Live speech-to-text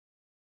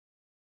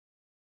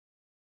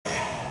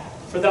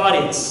for the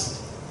audience.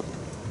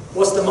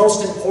 What's the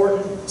most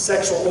important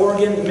sexual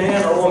organ,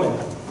 man or woman?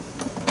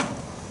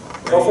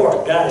 Go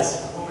for it,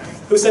 guys.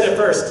 Who said it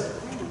first?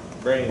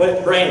 Brain.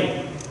 What?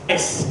 Brain.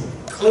 Nice.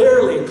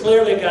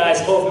 Clearly,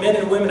 guys, both men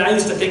and women. I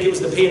used to think it was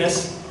the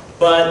penis,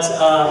 but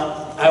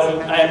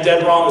I am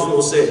dead wrong, as we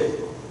will see.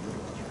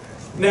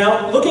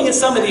 Now, looking at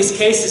some of these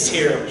cases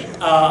here,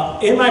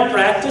 in my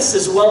practice,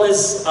 as well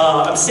as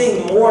I'm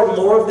seeing more and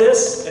more of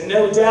this, and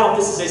no doubt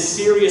this is a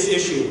serious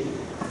issue.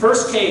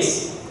 First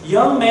case,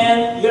 young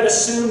man, you got to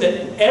assume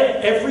that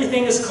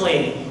everything is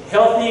clean.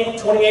 Healthy,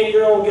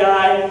 28-year-old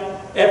guy,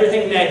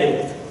 everything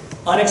negative.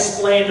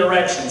 Unexplained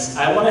erections.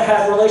 I want to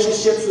have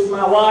relationships with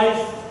my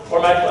wife or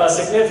my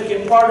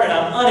significant partner, and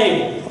I'm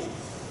unable.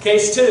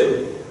 Case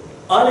 2,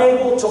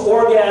 unable to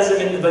orgasm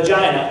in the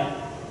vagina.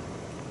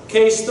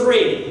 Case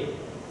 3,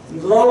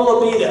 low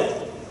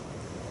libido.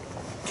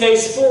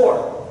 Case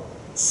 4,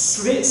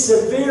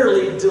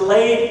 severely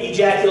delayed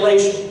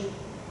ejaculation.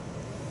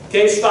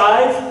 Case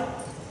 5,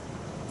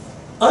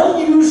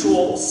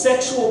 unusual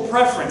sexual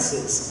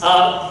preferences,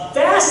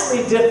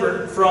 vastly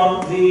different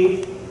from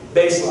the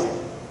baseline.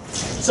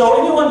 So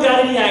anyone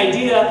got any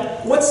idea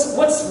what's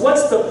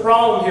the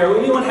problem here?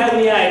 Anyone have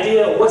any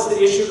idea what's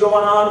the issue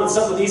going on with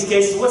some of these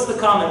cases? What's the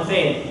common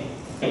theme?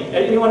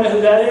 Anyone know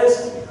who that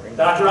is?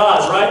 Dr.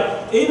 Oz,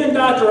 right? Even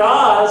Dr.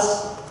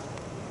 Oz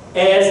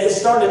is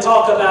starting to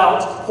talk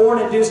about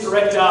porn-induced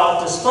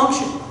erectile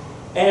dysfunction.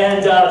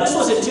 And this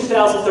was in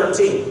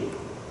 2013.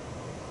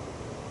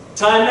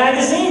 Time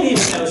magazine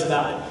even knows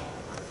about it.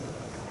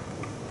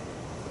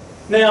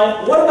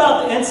 Now, what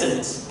about the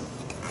incidence?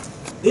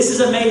 This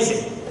is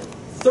amazing.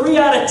 3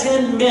 out of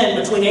 10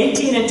 men between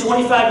 18 and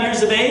 25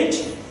 years of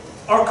age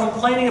are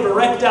complaining of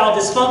erectile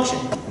dysfunction.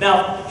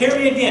 Now, hear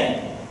me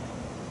again.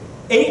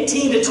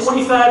 18 to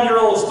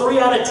 25-year-olds, 3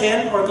 out of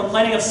 10 are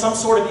complaining of some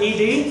sort of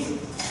ED.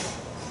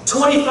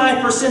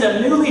 25%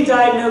 of newly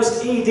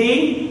diagnosed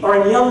ED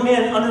are in young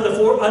men under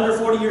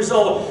 40 years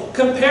old.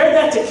 Compare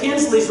that to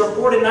Kinsley's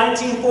report in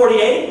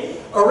 1948.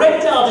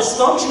 Erectile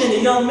dysfunction in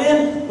the young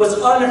men was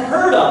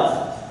unheard of.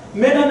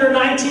 Men under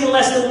 19,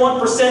 less than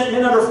 1%.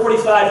 Men under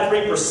 45,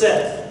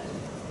 3%.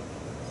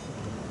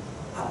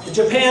 The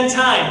Japan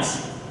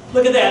Times,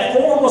 look at that.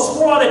 Almost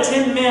 4 out of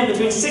 10 men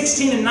between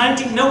 16 and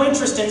 19, no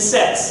interest in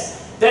sex.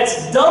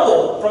 That's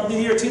double from the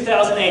year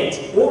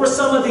 2008. What were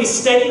some of these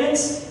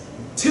statements?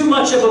 Too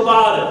much of a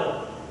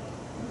bother.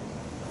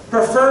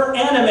 Prefer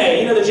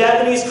anime, you know, the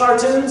Japanese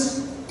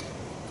cartoons?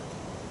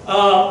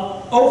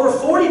 Over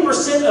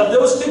 40% of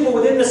those people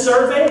within the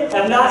survey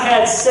have not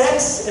had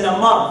sex in a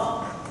month.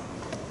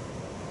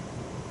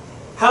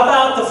 How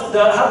about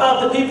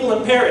the people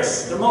in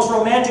Paris, the most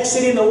romantic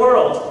city in the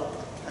world?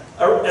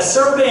 A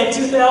survey in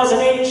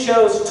 2008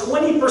 shows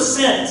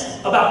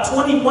 20%, about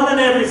 21 in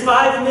every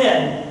 5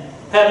 men,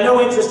 have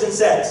no interest in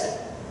sex.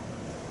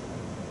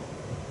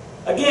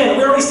 Again,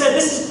 we already said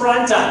this is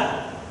prime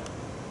time.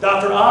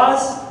 Dr.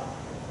 Oz.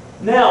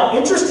 Now,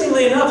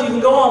 interestingly enough, you can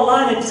go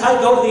online and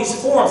go to these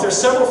forums. There's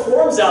several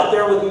forums out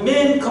there with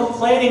men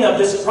complaining of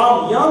this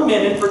problem, young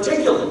men in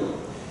particular.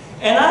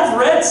 And I've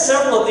read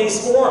several of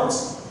these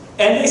forums.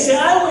 And they say,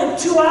 I went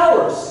 2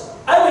 hours.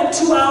 I went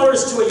 2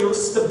 hours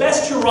to the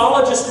best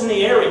urologist in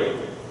the area.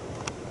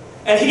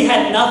 And he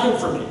had nothing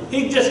for me.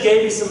 He just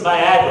gave me some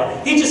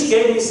Viagra. He just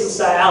gave me some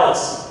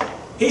Cialis.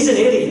 He's an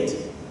idiot.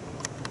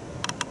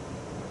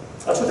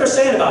 That's what they're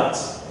saying about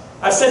us.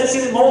 I've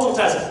seen it multiple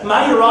times.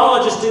 My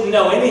urologist didn't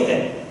know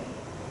anything.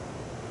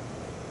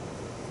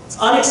 It's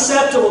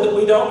unacceptable that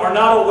we are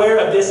not aware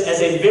of this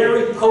as a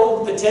very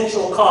potent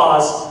potential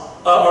cause,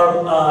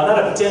 not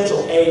a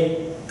potential,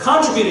 a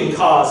contributing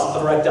cause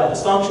of erectile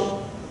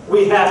dysfunction.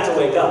 We have to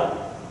wake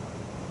up.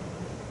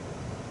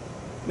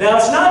 Now,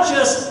 it's not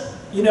just,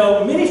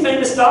 many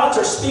famous docs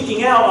are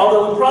speaking out,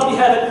 although we probably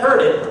haven't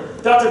heard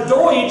it. Dr.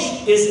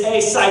 Deutsch is a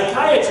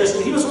psychiatrist,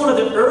 and he was one of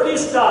the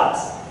earliest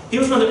docs. He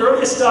was one of the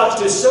earliest docs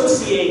to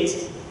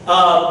associate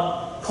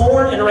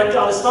porn and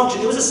erectile dysfunction.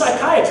 He was a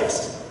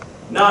psychiatrist,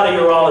 not a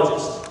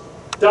urologist.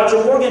 Dr.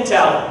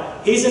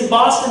 Morgenthaler, he's in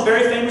Boston,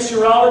 very famous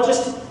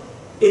urologist.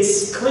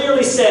 It's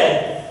clearly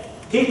said,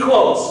 he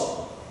quotes,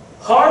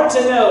 hard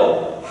to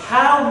know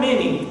how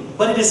many,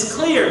 but it is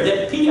clear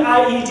that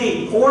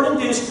PIED,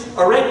 porn-induced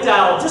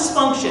erectile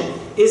dysfunction,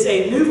 is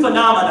a new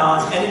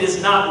phenomenon and it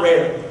is not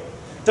rare.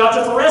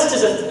 Dr. Forrest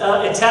is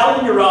an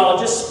Italian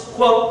urologist,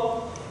 quote,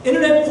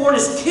 internet porn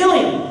is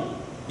killing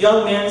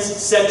young men's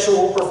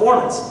sexual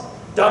performance.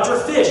 Dr.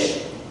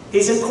 Fish,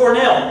 he's in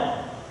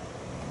Cornell.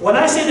 When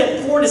I say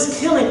that porn is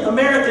killing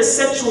America's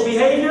sexual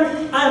behavior,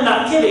 I'm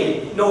not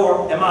kidding,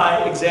 nor am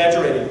I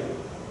exaggerating.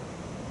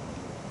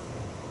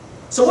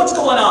 So what's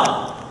going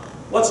on?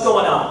 What's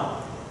going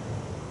on?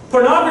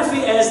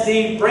 Pornography, as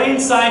the brain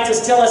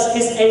scientists tell us,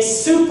 is a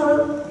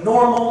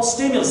supernormal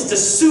stimulus.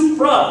 It's a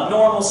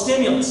supranormal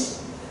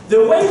stimulus.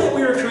 The way that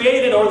we were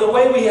created, or the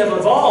way we have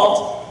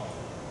evolved,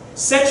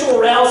 sexual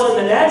arousal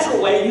in the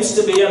natural way used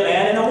to be a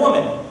man and a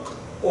woman.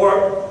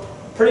 Or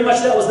pretty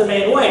much that was the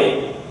main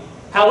way.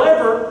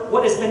 However,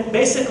 what has been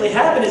basically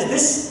happened is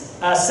this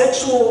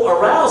sexual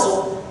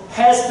arousal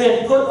has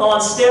been put on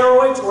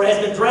steroids or has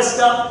been dressed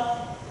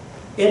up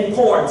in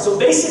porn. So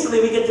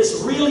basically we get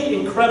this really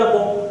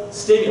incredible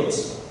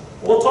stimulus.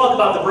 We'll talk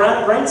about the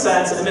brain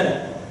science in a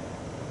minute.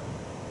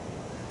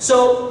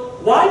 So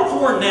why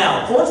porn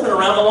now? Porn's been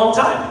around a long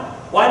time.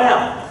 Why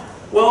now?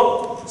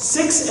 Well,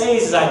 6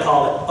 A's as I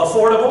call it.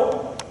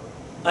 Affordable,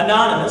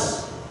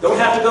 anonymous, don't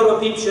have to go to a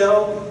peep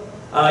show,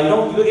 you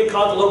don't get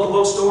caught at the local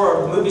bookstore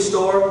or the movie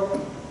store.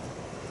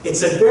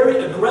 It's a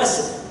very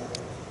aggressive.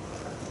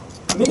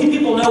 Many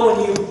people know when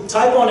you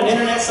type on an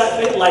internet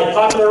site like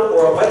Popular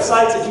or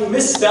websites, if you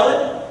misspell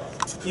it,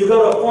 you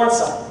go to a porn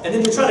site. And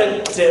then you try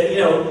to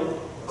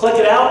click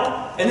it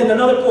out, and then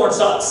another porn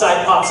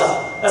site pops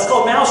up. That's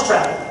called mouse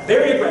trafficking.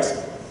 Very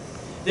aggressive.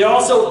 They're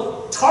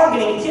also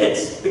targeting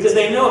kids because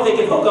they know if they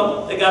can hook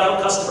them, they got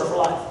a customer for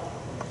life.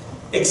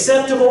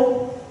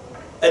 Acceptable,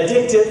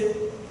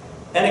 addictive,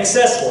 and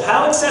accessible.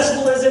 How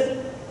accessible is it?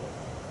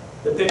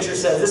 The picture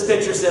says, this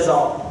picture says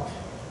all.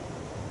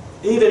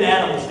 Even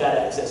animals got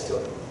access to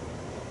it.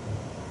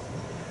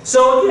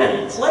 So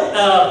again,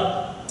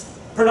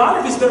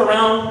 pornography's been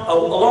around a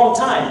long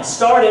time.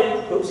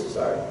 Started with,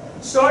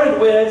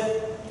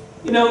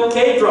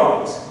 cave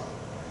drawings.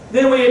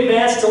 Then we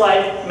advanced to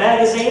like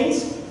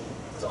magazines.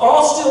 It's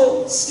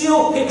all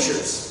still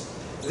pictures.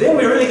 Then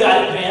we really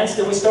got advanced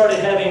and we started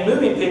having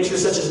moving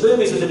pictures such as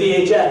movies with the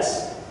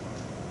VHS.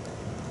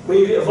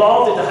 We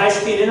evolved into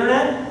high-speed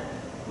internet,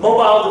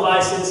 mobile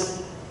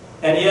devices,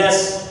 and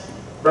yes,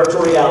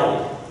 virtual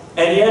reality.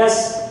 And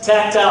yes,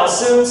 tactile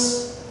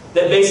suits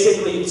that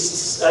basically you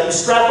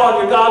strap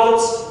on your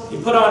goggles, you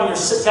put on your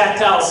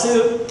tactile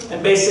suit,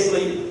 and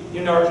basically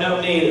you know no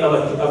need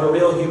of a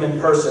real human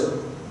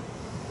person.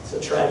 It's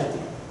a tragedy.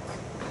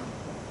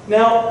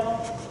 Now,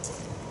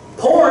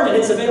 porn and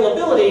its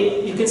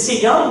availability, you can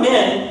see young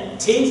men,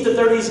 teens to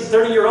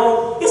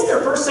 30-year-old, it's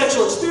their first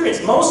sexual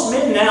experience. Most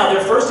men now,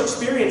 their first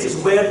experience is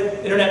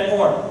with internet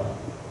porn.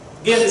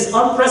 Again, this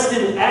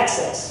unprecedented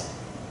access.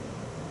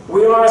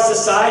 We are a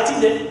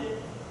society that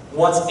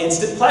wants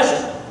instant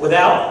pleasure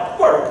without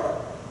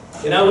work.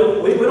 We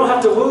don't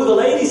have to woo the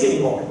ladies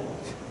anymore.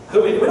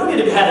 We don't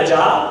need to have a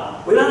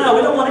job. We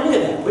don't want any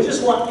of that. We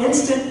just want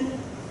instant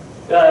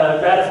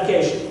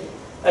gratification.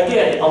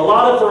 Again, a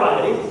lot of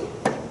variety.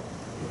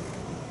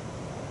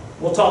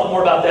 We'll talk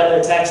more about that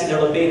later, taxing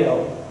their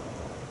libido.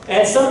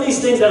 And some of these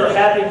things that are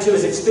happening too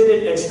is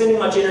expending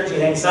much energy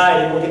and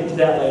anxiety. We'll get into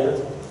that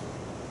later.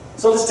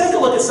 So let's take a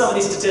look at some of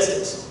these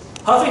statistics.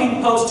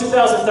 Huffington Post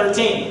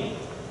 2013.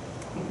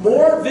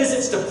 More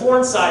visits to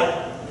porn site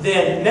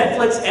than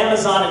Netflix,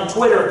 Amazon, and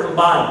Twitter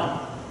combined.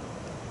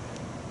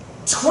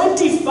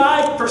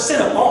 25%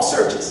 of all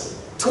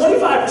searches.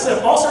 25%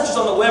 of all searches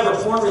on the web are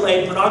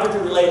porn-related,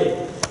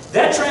 pornography-related.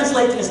 That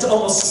translates into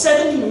almost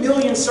 70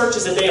 million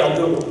searches a day on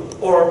Google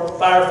or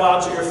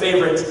Firefox or your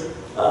favorite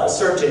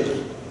search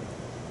engine.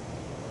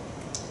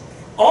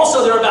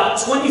 Also, there are about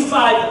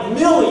 25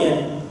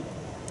 million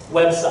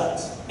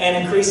websites and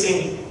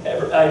increasing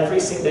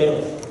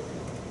daily.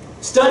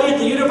 Study at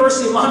the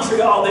University of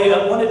Montreal, they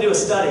wanted to do a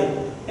study.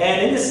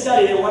 And in this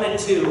study, they wanted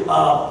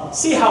to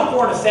see how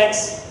porn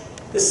affects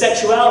the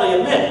sexuality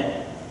of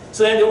men.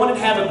 So they wanted to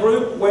have a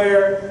group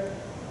where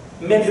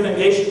men who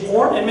engaged in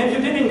porn and men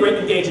who didn't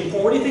engage in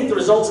porn. What do you think the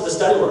results of the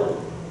study were?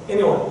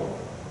 Anyone?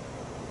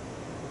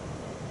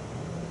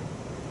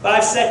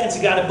 5 seconds,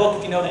 you got a book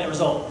if you know the end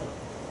result.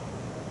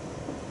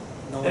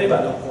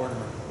 Anybody? No porn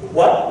room.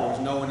 What? There was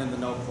no one in the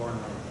no porn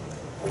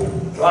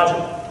room.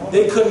 Roger.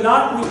 They could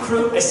not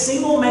recruit a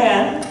single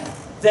man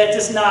that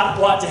has not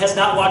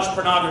watched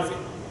pornography.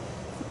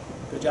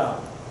 Good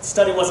job. The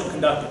study wasn't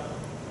conducted.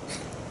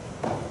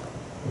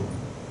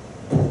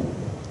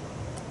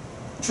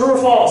 True or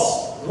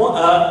false?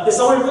 This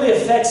only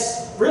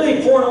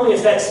really porn only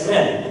affects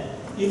men.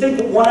 You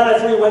think 1 out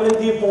of 3 women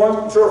view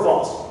porn? True or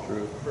false?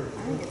 True.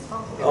 I think it's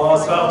false. Oh,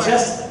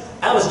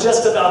 I was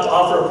just about to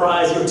offer a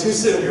prize. You're too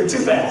soon. You're too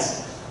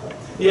fast.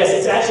 Yes,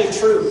 it's actually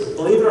true.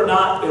 Believe it or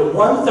not,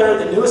 1/3,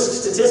 the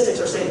newest statistics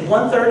are saying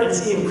 1/3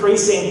 is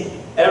increasing,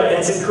 and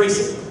it's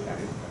increasing.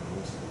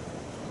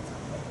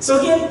 So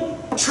again,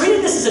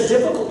 treating this as a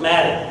difficult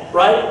matter,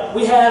 right?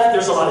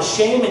 There's a lot of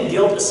shame and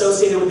guilt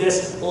associated with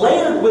this,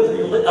 layered with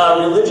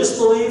religious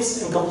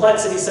beliefs and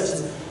complexities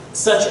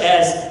such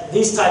as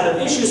these type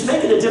of issues,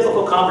 make it a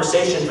difficult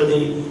conversation for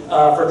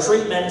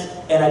treatment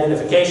and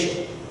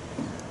identification.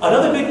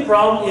 Another big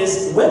problem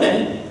is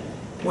women,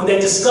 when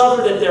they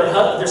discover that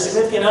their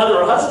significant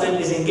other or husband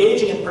is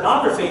engaging in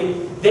pornography,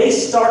 they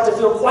start to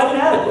feel quite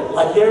inadequate,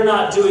 like they're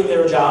not doing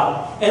their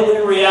job. And when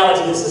in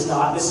reality this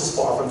is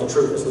far from the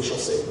truth, as we shall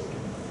see.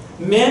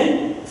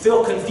 Men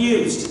feel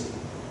confused.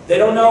 They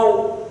don't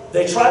know,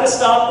 they try to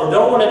stop or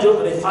don't want to do it,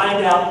 but they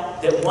find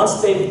out that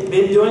once they've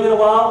been doing it a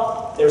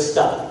while, they're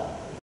stuck.